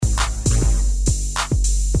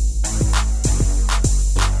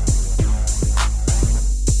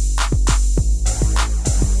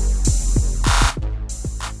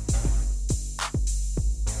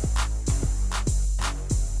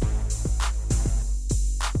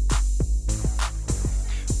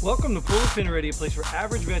Welcome to Pull the Pin Radio, a place where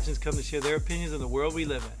average veterans come to share their opinions on the world we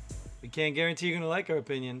live in. We can't guarantee you're going to like our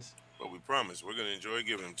opinions. But we promise we're going to enjoy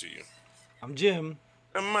giving them to you. I'm Jim.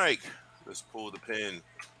 And Mike. Let's pull the pin.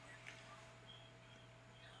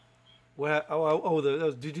 What? That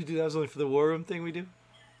was only for the war room thing we do?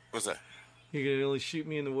 What's that? You're going to only shoot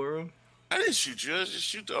me in the war room? I didn't shoot you. I just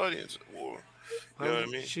shoot the audience at war. You know what I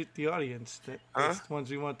mean? Shoot the audience. That's the ones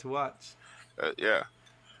we want to watch. Yeah.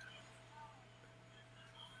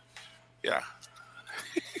 Yeah.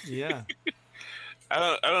 Yeah.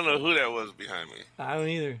 I don't know who that was behind me. I don't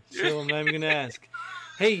either. So I'm not even going to ask.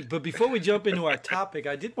 Hey, but before we jump into our topic,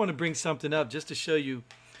 I did want to bring something up just to show you.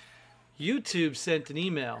 YouTube sent an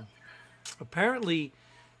email. Apparently,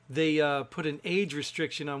 they put an age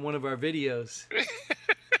restriction on one of our videos.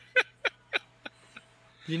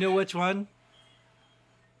 You know which one?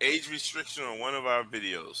 Age restriction on one of our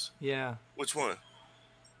videos. Yeah. Which one?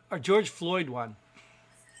 Our George Floyd one.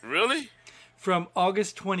 Really? From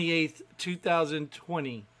August 28th,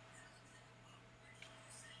 2020.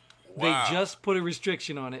 Wow. They just put a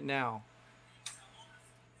restriction on it now.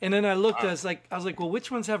 And then I looked, I was like, well, which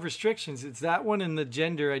ones have restrictions? It's that one and the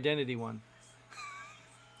gender identity one.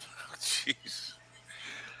 Jeez.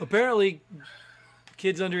 Apparently,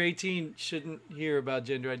 kids under 18 shouldn't hear about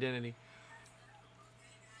gender identity.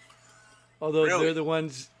 Although they're the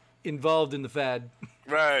ones involved in the fad.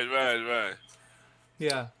 Right.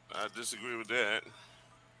 Yeah. I disagree with that.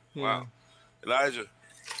 Yeah. Wow. Elijah.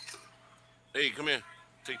 Hey, come here.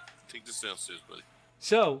 Take this downstairs, buddy.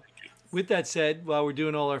 So, with that said, while we're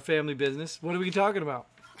doing all our family business, what are we talking about?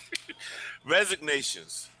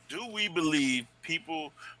 Resignations. Do we believe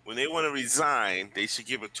people, when they want to resign, they should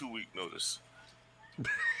give a 2-week notice?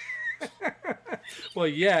 Well,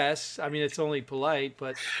 yes. I mean, it's only polite,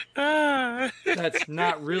 but that's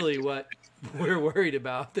not really what we're worried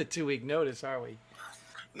about, the 2-week notice, are we?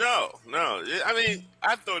 No. I mean,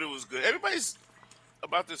 I thought it was good. Everybody's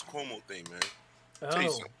about this Cuomo thing, man. Tell you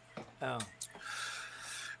something. Let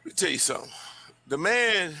me tell you something. The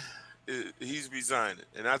man, he's resigning,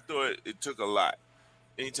 and I thought it took a lot.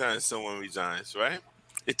 Anytime someone resigns, right?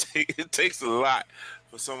 It takes a lot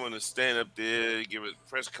for someone to stand up there, give a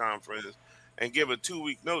press conference, and give a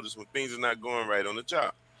 2-week notice when things are not going right on the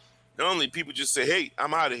job. Normally, people just say, hey,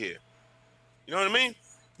 I'm out of here. You know what I mean?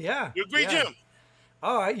 Yeah. You agree, Jim?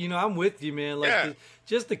 All right, I'm with you, man. Like,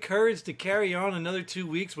 just the courage to carry on another 2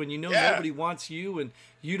 weeks when you know nobody wants you and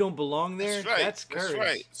you don't belong there. That's right. That's courage. That's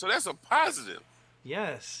right. So that's a positive.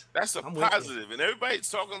 Yes. That's a positive. And everybody's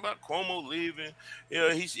talking about Cuomo leaving.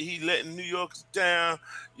 He letting New Yorkers down.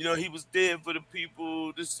 He was there for the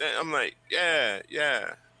people. I'm like, yeah.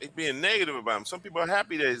 They being negative about him. Some people are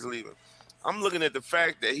happy that he's leaving. I'm looking at the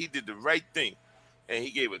fact that he did the right thing, and he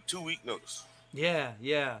gave a 2-week notice. Yeah.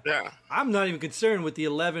 Yeah. I'm not even concerned with the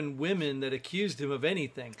 11 women that accused him of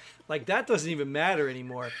anything. Like, that doesn't even matter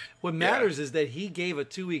anymore. What matters is that he gave a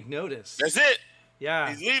 2-week notice. That's it. Yeah.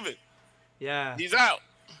 He's leaving. Yeah. He's out.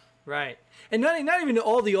 Right. And not even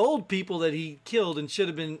all the old people that he killed and should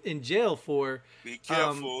have been in jail for. Be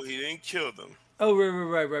careful. He didn't kill them. Oh,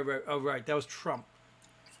 right. Oh, right. That was Trump.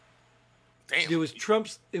 Damn. It was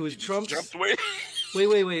Trump's. Jumped away.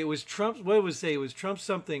 Wait. It was Trump's. What did it say? It was Trump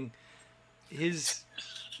something. You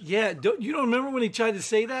don't remember when he tried to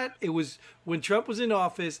say that? It was when Trump was in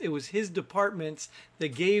office. It was his departments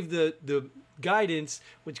that gave the guidance,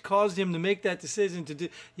 which caused him to make that decision to do.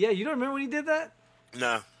 Yeah, you don't remember when he did that?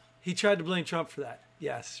 No. He tried to blame Trump for that.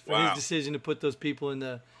 Yes, for his decision to put those people in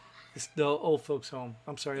the old folks' home.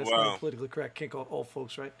 I'm sorry, that's not politically correct. Can't call it old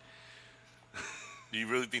folks, right? Do you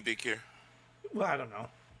really think they care? Well, I don't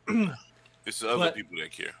know. It's the other people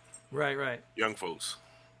that care. Right. Young folks.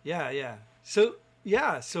 Yeah. So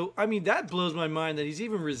I mean, that blows my mind that he's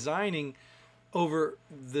even resigning over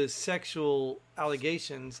the sexual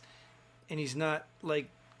allegations, and he's not like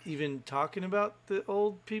even talking about the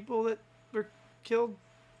old people that were killed.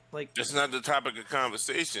 Like, that's not the topic of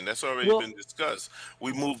conversation. That's already been discussed.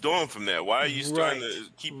 We moved on from that. Why are you starting to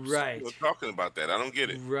keep talking about that? I don't get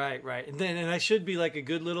it. Right. And I should be like a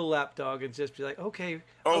good little lapdog and just be like, okay.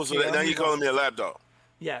 Oh, so now you're calling me a lapdog?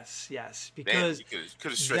 Yes. Because damn, you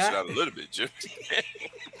could have stretched it out a little bit, Jim.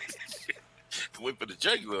 Went for the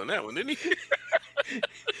jugular on that one, didn't he?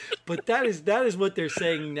 But that is what they're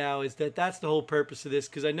saying now, is that's the whole purpose of this.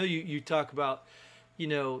 Because I know you talk about,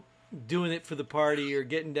 doing it for the party or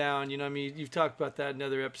getting down. I mean, you've talked about that in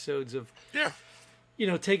other episodes of,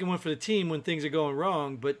 taking one for the team when things are going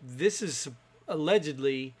wrong. But this is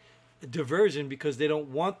allegedly a diversion because they don't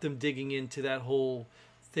want them digging into that whole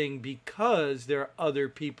thing, because there are other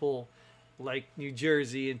people like New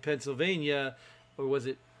Jersey and Pennsylvania, or was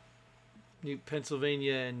it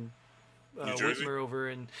Pennsylvania and New Jersey? Whitmer over,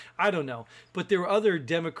 and I don't know. But there were other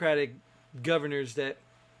Democratic governors that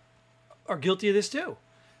are guilty of this too.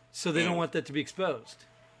 So they don't want that to be exposed.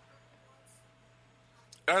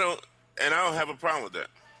 I don't have a problem with that.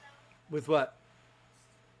 With what?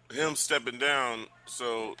 Him stepping down,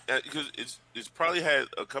 so because it's probably had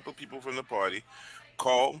a couple of people from the party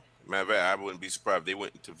call. Matter of fact, I wouldn't be surprised if they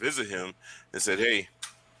went to visit him and said, "Hey,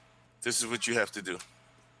 this is what you have to do."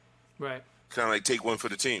 Right. Kind of like take one for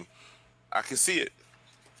the team. I can see it.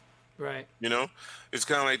 Right. You know, it's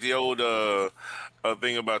kind of like the old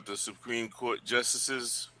thing about the Supreme Court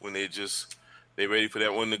justices when they ready for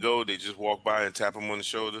that one to go. They just walk by and tap them on the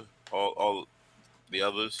shoulder. All the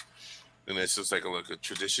others, and it's just like a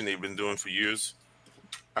tradition they've been doing for years.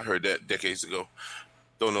 I heard that decades ago.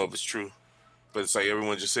 Don't know if it's true, but it's like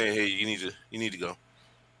everyone just saying, "Hey, you need to go,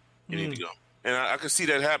 you need to go." And I can see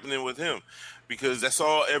that happening with him because that's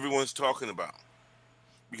all everyone's talking about.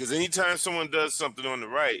 Because anytime someone does something on the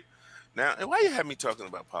right, now, and why you have me talking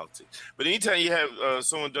about politics? But anytime you have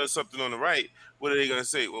someone does something on the right, what are they going to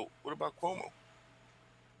say? Well, what about Cuomo?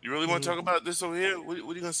 You really want to talk about this over here? What are you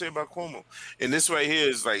going to say about Cuomo? And this right here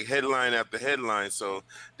is like headline after headline. So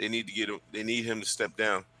they need to get him. They need him to step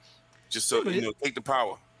down, just so take the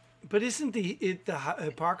power. But isn't the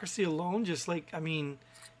hypocrisy alone just like? I mean,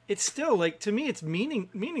 it's still like to me, it's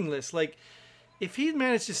meaningless. Like if he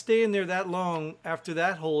managed to stay in there that long after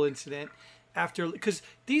that whole incident, because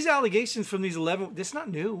these allegations from these 11, this is not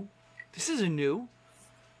new. This isn't new.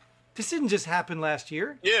 This didn't just happen last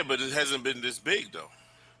year. Yeah, but it hasn't been this big though.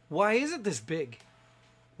 Why is it this big?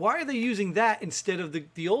 Why are they using that instead of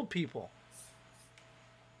the old people?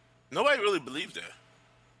 Nobody really believed that.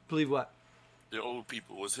 Believe what? The old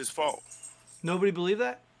people was his fault. Nobody believed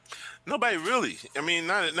that? Nobody really. I mean,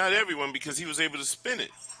 not everyone, because he was able to spin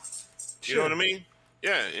it. You know what I mean?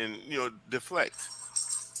 Yeah, and deflect.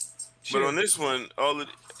 Sure. But on this one,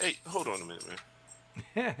 hey, hold on a minute,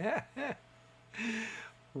 man.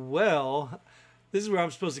 Well, this is where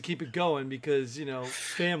I'm supposed to keep it going because,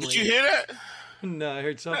 family. Did you hear that? No, I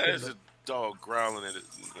heard something. There's a dog growling at it,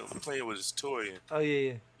 playing with his toy. Oh,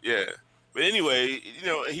 yeah. Yeah. But anyway,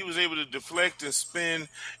 he was able to deflect and spin,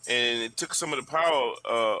 and it took some of the power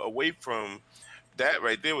away from that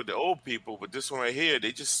right there with the old people. But this one right here,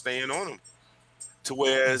 they just staying on him. To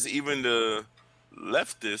whereas even the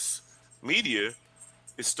leftist media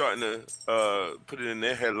is starting to put it in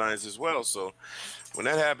their headlines as well. So when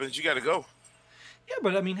that happens, you got to go. Yeah,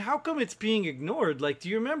 but I mean, how come it's being ignored? Like, do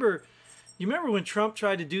you remember when Trump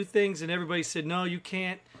tried to do things and everybody said, no, you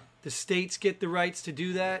can't. The states get the rights to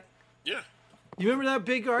do that. Yeah. You remember that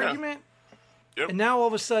big argument? Yep. And now all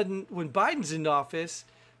of a sudden, when Biden's in office,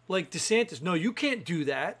 like DeSantis, no, you can't do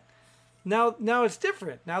that. Now it's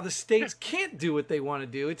different. Now the states can't do what they want to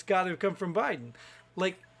do. It's got to come from Biden.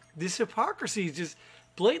 Like, this hypocrisy is just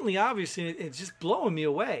blatantly obvious, and it's just blowing me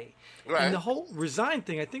away. Right. And the whole resign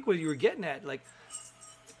thing, I think what you were getting at, like,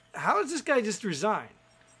 how does this guy just resign?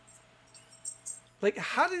 Like,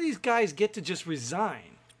 how do these guys get to just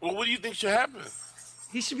resign? Well, what do you think should happen?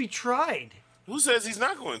 He should be tried. Who says he's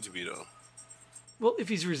not going to be, though? Well, if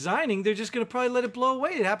he's resigning, they're just going to probably let it blow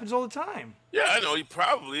away. It happens all the time. Yeah, I know he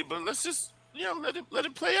probably, but let's just let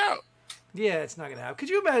it play out. Yeah, it's not going to happen. Could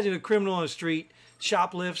you imagine a criminal on the street,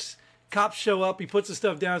 shoplifts, cops show up, he puts the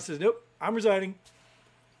stuff down and says, nope, I'm resigning.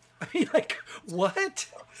 I mean, like, what?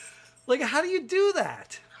 Like, how do you do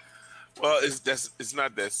that? Well, it's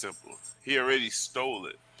not that simple. He already stole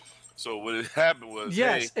it. So what had happened was,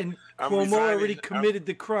 yes, and Cuomo already committed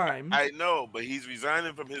the crime. I know, but he's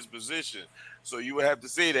resigning from his position. So you would have to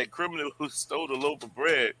say that criminal who stole the loaf of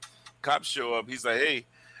bread, cops show up. He's like, hey,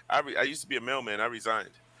 I used to be a mailman. I resigned.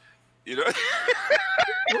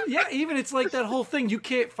 Well, yeah, even it's like that whole thing. You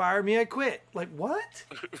can't fire me. I quit. Like, what?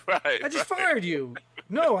 Right. I just fired you.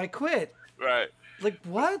 No, I quit. Right. Like,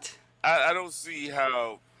 what? I don't see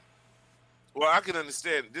how. Well, I can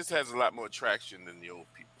understand. This has a lot more traction than the old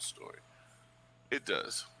people's story. It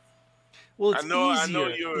does. Well, it's easier. I know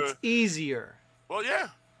it's easier. Well, yeah.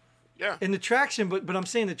 Yeah. And the traction, but I'm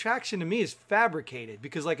saying the traction to me is fabricated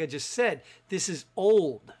because, like I just said, this is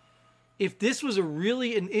old. If this was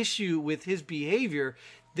really an issue with his behavior,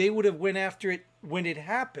 they would have went after it when it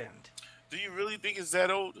happened. Do you really think it's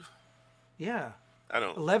that old? Yeah. I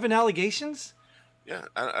don't. 11 allegations? Yeah,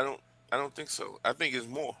 I don't think so. I think it's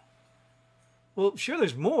more. Well, sure,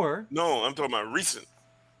 there's more. No, I'm talking about recent.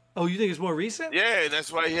 Oh, you think it's more recent? Yeah, and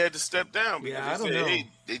that's why he had to step down because I don't he said, know. hey,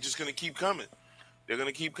 they're just going to keep coming. They're going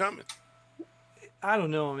to keep coming. I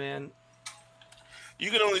don't know, man.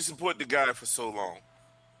 You can only support the guy for so long.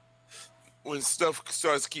 when stuff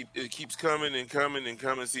keeps coming and coming and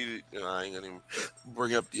coming. See, I ain't gonna even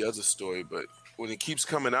bring up the other story, but when it keeps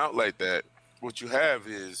coming out like that, what you have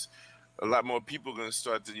is a lot more people gonna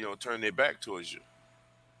start to turn their back towards you.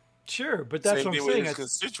 Sure, but that's Same what I'm thing saying. With his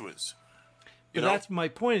constituents. But that's my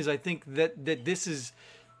point. Is I think that this is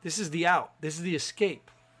the out. This is the escape.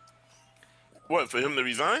 What, for him to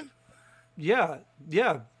resign? Yeah,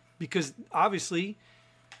 because obviously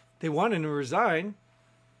they want him to resign.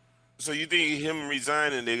 So you think him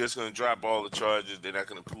resigning, they're just going to drop all the charges? They're not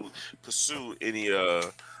going to pursue any,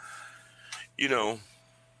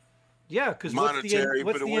 Yeah, because what's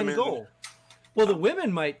the end goal? Well, the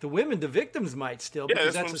women might. The victims might still,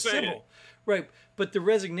 because that's a civil, right? But the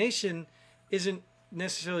resignation isn't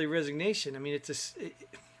necessarily resignation. I mean, it is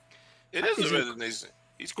a resignation.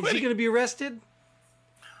 He's quitting. Is he going to be arrested?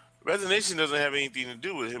 Resignation doesn't have anything to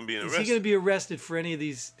do with him being arrested. Is he going to be arrested for any of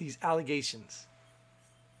these allegations?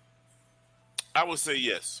 I would say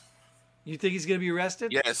yes. You think he's going to be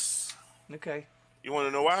arrested? Yes. Okay. You want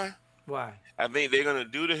to know why? Why? I think they're going to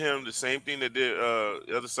do to him the same thing that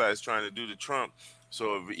the other side is trying to do to Trump.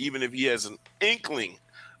 So even if he has an inkling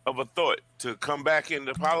of a thought to come back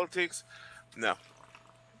into politics, no.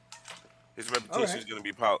 His reputation is going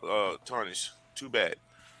to be tarnished. Too bad.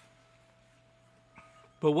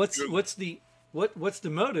 But what's the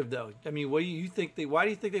motive though? I mean, why do you think they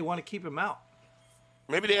want to keep him out?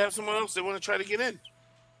 Maybe they have someone else they want to try to get in.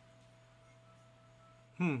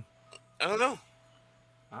 I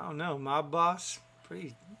don't know. Mob boss,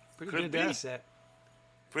 pretty good asset.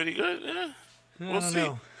 Pretty good, yeah. We'll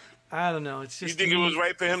see. I don't know. It's just. You think it was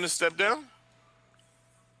right for him to step down?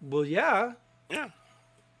 Well, yeah. Yeah.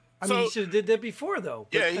 I mean, he should have did that before, though.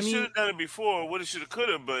 But, he should have done it before. Would have, should have, could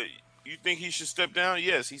have. But you think he should step down?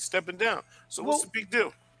 Yes, he's stepping down. So what's the big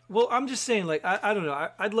deal? Well, I'm just saying, like, I don't know.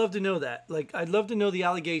 I'd love to know that. Like, I'd love to know the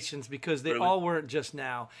allegations because they all weren't just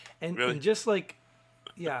now. And just like,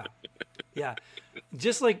 yeah.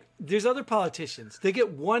 Just like there's other politicians. They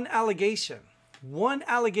get one allegation,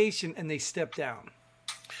 and they step down.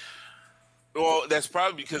 Well, that's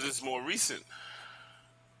probably because it's more recent.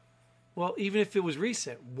 Well, even if it was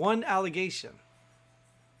recent, one allegation.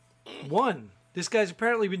 One. This guy's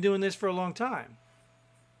apparently been doing this for a long time.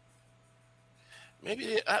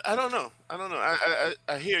 Maybe I don't know.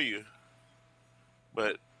 I hear you,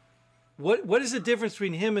 but what is the difference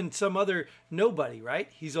between him and some other nobody? Right?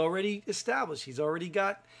 He's already established. He's already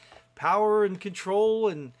got power and control,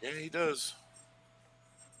 and yeah, he does.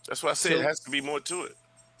 That's why I say it has to be more to it.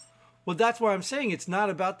 Well, that's why I'm saying it's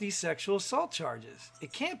not about these sexual assault charges.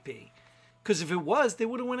 It can't be, because if it was, they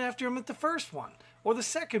would have went after him at the first one, or the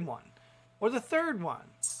second one, or the third one,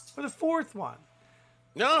 or the fourth one.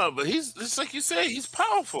 No, but he's just like you say, he's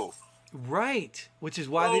powerful. Right, which is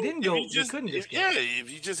why they didn't go. They couldn't just get him.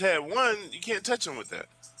 If you just had one, you can't touch him with that.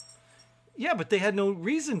 Yeah, but they had no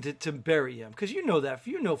reason to bury him, because you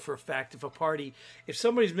know for a fact if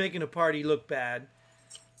somebody's making a party look bad,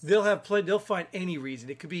 they'll find any reason.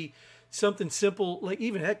 It could be something simple, like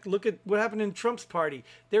even heck, look at what happened in Trump's party.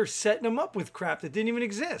 They're setting him up with crap that didn't even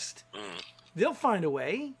exist. They'll find a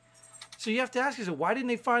way. So you have to ask yourself, why didn't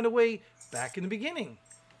they find a way back in the beginning?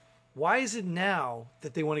 Why is it now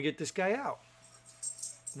that they want to get this guy out?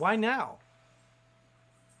 Why now?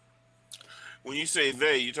 When you say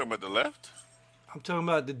they, you talking about the left? I'm talking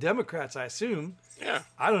about the Democrats, I assume. Yeah.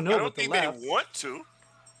 I don't know about the left. I don't think they want to.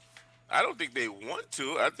 I don't think they want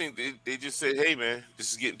to. I think they just say, hey, man,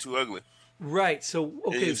 this is getting too ugly. Right. So,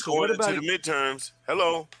 okay. So what about the midterms?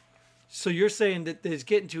 Hello. So you're saying that it's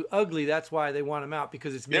getting too ugly. That's why they want him out,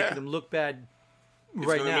 because it's making them look bad right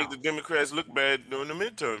now. It's going to make the Democrats look bad during the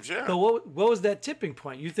midterms, yeah. But what was that tipping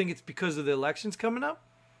point? You think it's because of the elections coming up?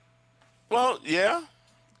 Well, yeah.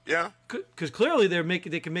 Yeah. Because clearly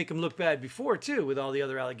they can make him look bad before, too, with all the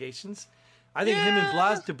other allegations. I think him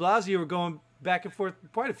and de Blasio were going back and forth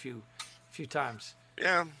quite a few times.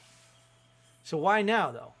 Yeah. So why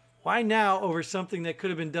now, though? Why now over something that could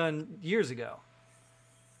have been done years ago?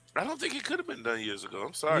 I don't think it could have been done years ago.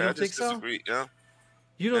 I'm sorry. I just disagree. Yeah.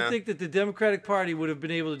 You don't think that the Democratic Party would have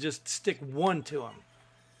been able to just stick one to him?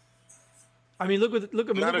 I mean, look what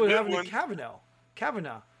happened to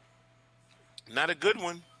Kavanaugh. Not a good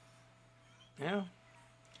one. Yeah.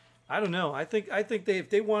 I don't know. I think if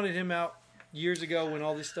they wanted him out years ago when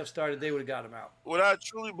all this stuff started, they would have got him out. What I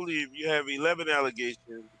truly believe, you have 11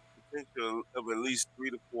 allegations, potential of at least 3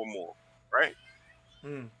 to 4 more, right?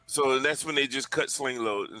 So that's when they just cut sling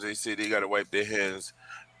load, and they say they got to wipe their hands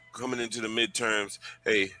coming into the midterms.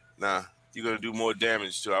 Hey, you're going to do more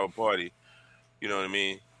damage to our party. You know what I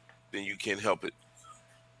mean? Then you can't help it.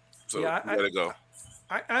 So you got to go.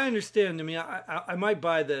 I understand. I mean, I might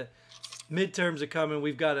buy the midterms are coming.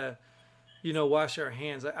 We've got to, wash our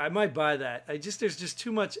hands. I might buy that. There's just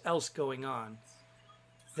too much else going on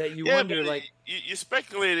that you wonder, like, you're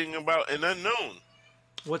speculating about an unknown.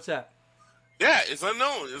 What's that? Yeah, it's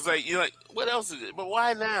unknown. It's like you're like, what else is it? But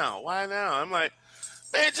why now? Why now? I'm like,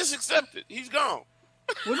 man, just accept it. He's gone.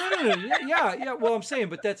 Well, no. Yeah. Well, I'm saying,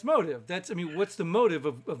 but that's motive. What's the motive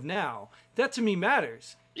of now? That to me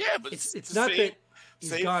matters. Yeah, but it's not that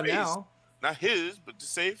he's gone face. now. Not his, but to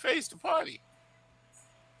save face, the party.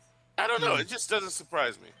 I don't know. It just doesn't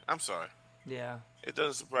surprise me. I'm sorry. Yeah. It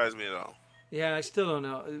doesn't surprise me at all. Yeah, I still don't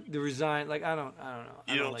know. The resign, like, I don't know.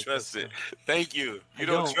 You don't like trust this, it. Thank you. You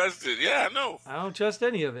don't trust it. Yeah, I know. I don't trust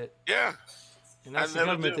any of it. Yeah. And that's the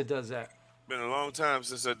government that does that. Been a long time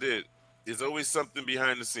since I did. There's always something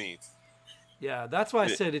behind the scenes. Yeah, that's why I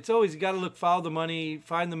said it's always, you got to follow the money,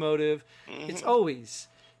 find the motive. Mm-hmm. It's always,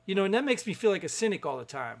 and that makes me feel like a cynic all the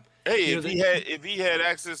time. Hey, if he had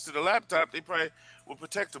access to the laptop, they probably would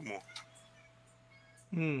protect him more.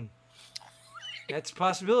 That's a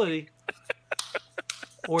possibility.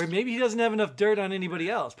 Or maybe he doesn't have enough dirt on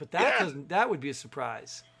anybody else, but that would be a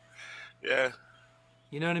surprise. Yeah.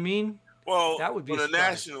 You know what I mean? Well, that would be on a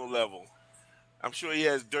national level, I'm sure he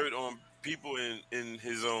has dirt on people in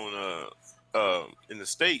his own in the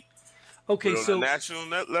state. Okay, but on a national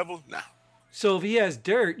level, nah. So if he has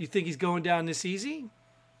dirt, you think he's going down this easy?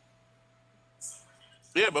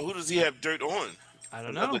 Yeah, but who does he have dirt on? I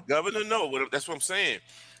don't know. The governor? No, that's what I'm saying.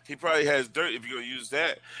 He probably has dirt, if you're going to use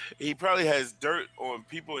that. He probably has dirt on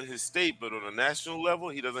people in his state, but on a national level,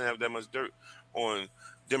 he doesn't have that much dirt on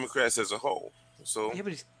Democrats as a whole. So yeah,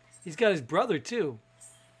 but he's got his brother, too.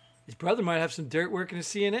 His brother might have some dirt working at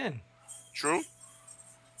CNN. True.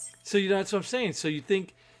 So, that's what I'm saying. So you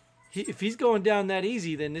think if he's going down that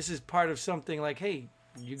easy, then this is part of something like, hey,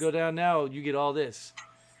 you go down now, you get all this.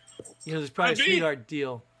 There's probably a sweetheart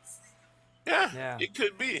deal. Yeah, it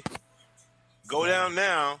could be. Go down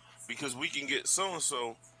now because we can get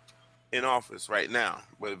so-and-so in office right now.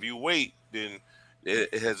 But if you wait, then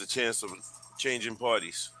it has a chance of changing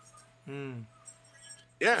parties.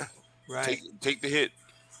 Yeah. Right. Take the hit.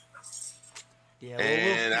 Yeah,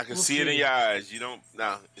 and I can see it in your eyes. You don't.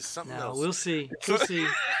 No, it's something else. We'll see.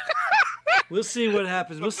 We'll see what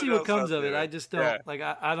happens. We'll see what comes of it. I just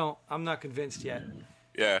don't I'm not convinced yet.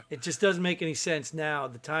 Yeah. It just doesn't make any sense now.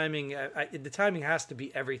 The timing. The timing has to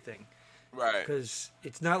be everything. Right. Because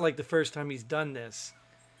it's not like the first time he's done this.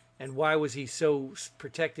 And why was he so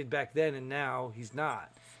protected back then and now he's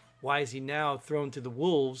not? Why is he now thrown to the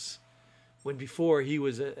wolves when before he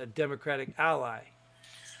was a Democratic ally?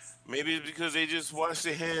 Maybe it's because they just wash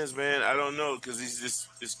their hands, man. I don't know, because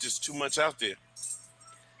it's just too much out there.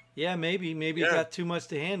 Yeah, maybe it got too much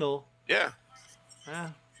to handle. Yeah.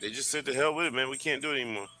 They just said to hell with it, man. We can't do it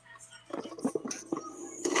anymore.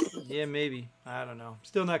 Yeah, maybe. I don't know.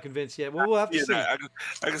 Still not convinced yet. Well, we'll have to see. I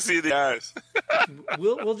can see the eyes.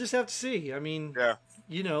 We'll just have to see. I mean,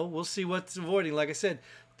 we'll see what's avoiding. Like I said,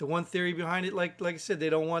 the one theory behind it, like I said, they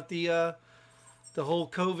don't want the whole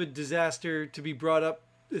COVID disaster to be brought up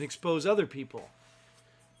and expose other people.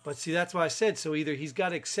 But see, that's why I said, so either he's got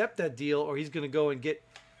to accept that deal or he's going to go and get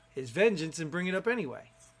his vengeance and bring it up anyway.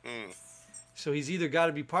 So he's either got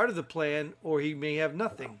to be part of the plan or he may have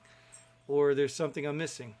nothing. Or there's something I'm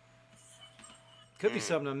missing. Could be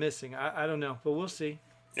something I'm missing. I don't know, but we'll see.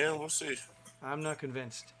 Yeah, we'll see. I'm not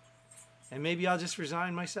convinced. And maybe I'll just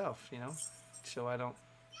resign myself, so I don't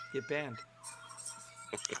get banned.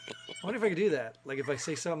 I wonder if I could do that. Like if I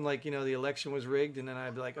say something like, the election was rigged, and then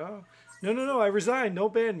I'd be like, oh, no, I resigned.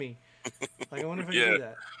 Don't ban me. Like I wonder if I could do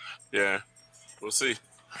that. Yeah, we'll see.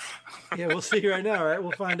 Yeah, we'll see right now, right?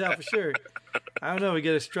 We'll find out for sure. I don't know. We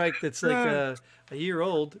get a strike that's like a year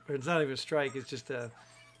old, or it's not even a strike. It's just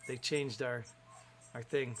they changed our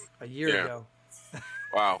thing a year ago.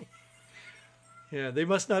 Wow. Yeah, they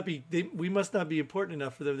must not be. We must not be important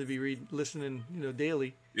enough for them to be listening,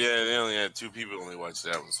 daily. Yeah, they only had 2 people only watch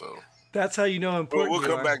that one, so that's how you know how important. We'll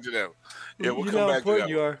come back to them. Yeah, we'll come back to that. You know how important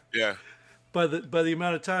you are. Yeah. By the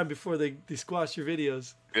amount of time before they squash your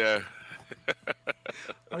videos. Yeah.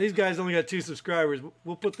 Well, these guys only got 2 subscribers.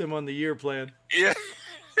 We'll put them on the year plan. Yeah.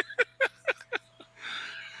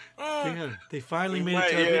 They finally made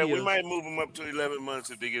it to our videos. We might move them up to 11 months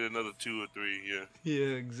if they get another 2 or 3. Yeah.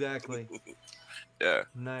 Yeah, exactly. Yeah.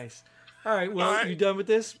 Nice. All right. Well, you done with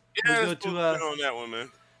this? Yeah, let's go on that one, man.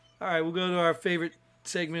 All right, we'll go to our favorite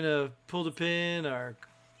segment of Pull the Pin, or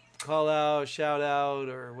Call Out, Shout Out,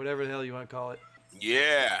 or whatever the hell you want to call it.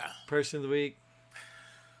 Yeah. Person of the Week.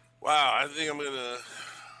 Wow, I think I'm going to...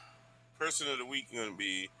 Person of the Week it's going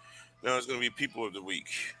to be People of the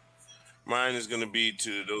Week. Mine is going to be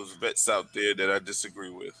to those vets out there that I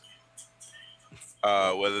disagree with.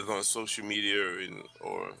 whether it's on social media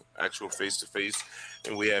or actual face to face,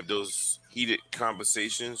 and we have those heated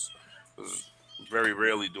conversations. 'Cause very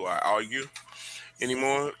rarely do I argue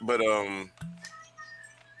anymore, but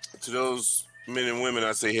to those men and women,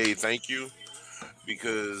 I say, hey, thank you,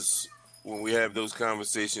 because when we have those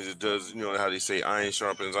conversations, it does, how they say, iron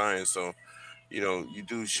sharpens iron. So, you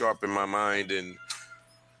do sharpen my mind, and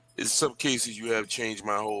in some cases, you have changed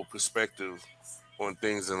my whole perspective on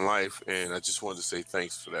things in life, and I just wanted to say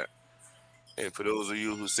thanks for that. And for those of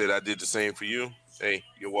you who said I did the same for you, hey,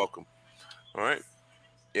 you're welcome. All right?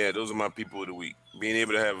 Yeah, those are my people of the week. Being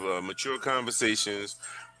able to have mature conversations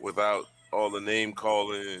without all the name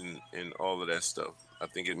calling and all of that stuff. I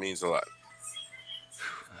think it means a lot.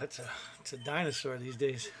 It's a dinosaur these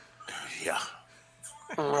days. Yeah.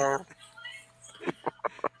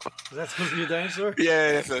 Is that supposed to be a dinosaur?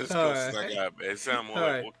 Yeah, that's as close as I got, man. It sounds more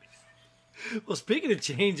like... Well, speaking of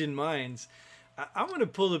changing minds, I'm going to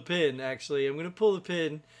pull the pin, actually. I'm going to pull the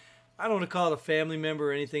pin. I don't want to call it a family member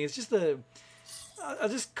or anything. It's just I'll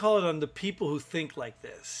just call it on the people who think like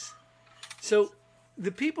this. So,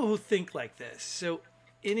 the people who think like this. So,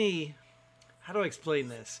 how do I explain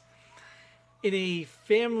this? In a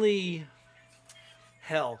family,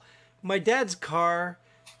 hell, my dad's car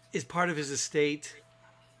is part of his estate,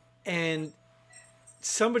 and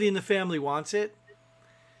somebody in the family wants it.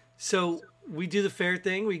 So we do the fair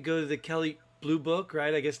thing. We go to the Kelley Blue Book,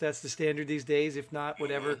 right? I guess that's the standard these days. If not,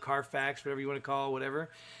 whatever, Carfax, whatever you want to call it,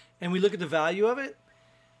 whatever. And we look at the value of it,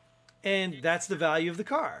 and that's the value of the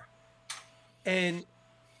car. And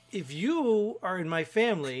if you are in my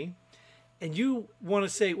family and you want to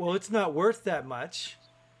say, well, it's not worth that much,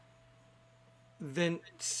 then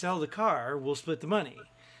sell the car. We'll split the money.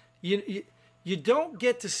 You don't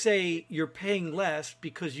get to say you're paying less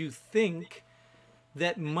because you think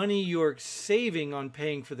that money you're saving on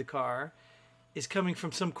paying for the car is coming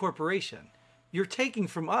from some corporation. You're taking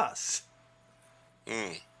from us.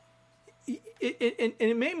 And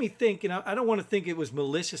it made me think, and I don't want to think it was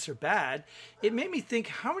malicious or bad. It made me think,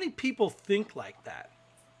 how many people think like that?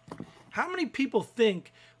 How many people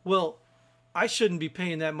think, well, I shouldn't be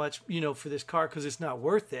paying that much, for this car because it's not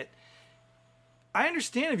worth it. I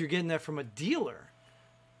understand if you're getting that from a dealer,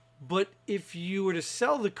 but if you were to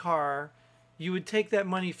sell the car, you would take that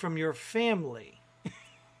money from your family.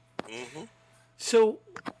 Mm-hmm. So,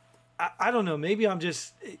 I don't know. Maybe I'm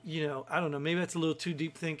just, I don't know. Maybe that's a little too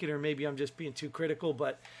deep thinking, or maybe I'm just being too critical.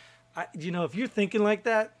 But, if you're thinking like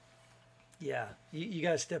that, yeah, you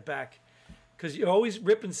got to step back, because you're always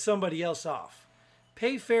ripping somebody else off.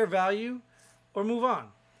 Pay fair value or move on.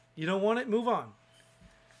 You don't want it, move on.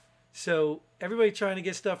 So everybody trying to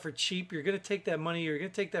get stuff for cheap, you're going to take that money, you're going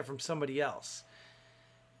to take that from somebody else.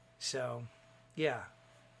 So, yeah.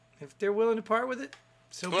 If they're willing to part with it,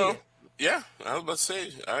 so be it. Yeah, I was about to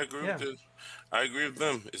say, I agree with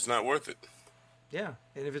them. It's not worth it. Yeah,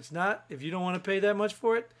 and if you don't want to pay that much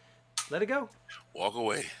for it, let it go. Walk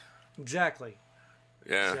away. Exactly.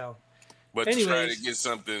 Yeah. So, but to try to get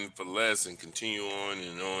something for less and continue on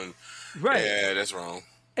and on, right? Yeah, that's wrong.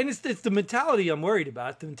 And it's the mentality I'm worried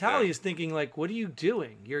about. The mentality is thinking like, what are you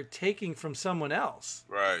doing? You're taking from someone else.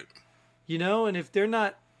 Right. And if they're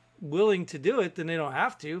not willing to do it, then they don't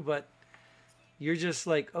have to, but you're just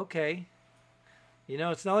like, okay.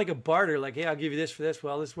 It's not like a barter, like, hey, I'll give you this for this.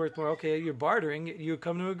 Well, it's worth more. Okay, you're bartering. You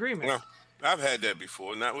come to an agreement. Well, I've had that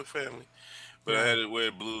before, not with family. But I had it where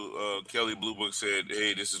Kelley Blue Book said,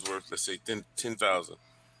 hey, this is worth, let's say, $10,000.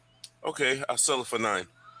 Okay, I'll sell it for $9,000.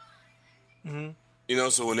 Mm-hmm.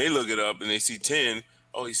 So when they look it up and they see 10,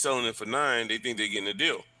 oh, he's selling it for $9,000, they think they're getting a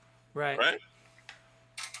deal. Right. Right?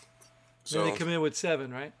 Then they come in with 7,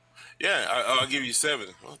 right? Yeah, I'll give you 7.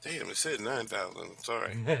 Oh, damn, it said 9,000.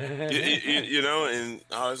 Sorry. And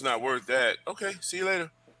it's not worth that. Okay, see you later.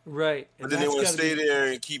 Right. But then they want to stay there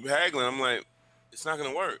and keep haggling. I'm like, it's not going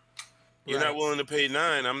to work. You're not willing to pay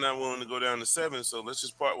 9. I'm not willing to go down to 7. So let's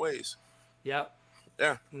just part ways. Yep.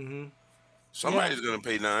 Yeah. Mm-hmm. Somebody's going to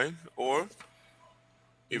pay 9, or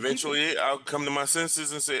eventually I'll come to my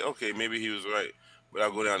senses and say, okay, maybe he was right, but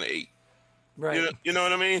I'll go down to 8. Right. You know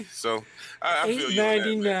what I mean? So I feel you.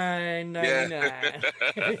 $8.99.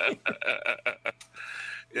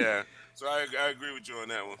 Yeah. So I agree with you on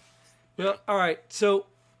that one. Well, all right. So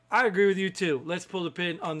I agree with you too. Let's pull the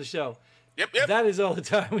pin on the show. Yep. That is all the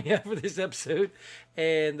time we have for this episode.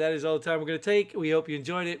 And that is all the time we're going to take. We hope you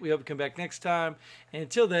enjoyed it. We hope you come back next time. And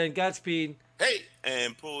until then, Godspeed. Hey,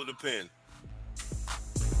 and pull the pin.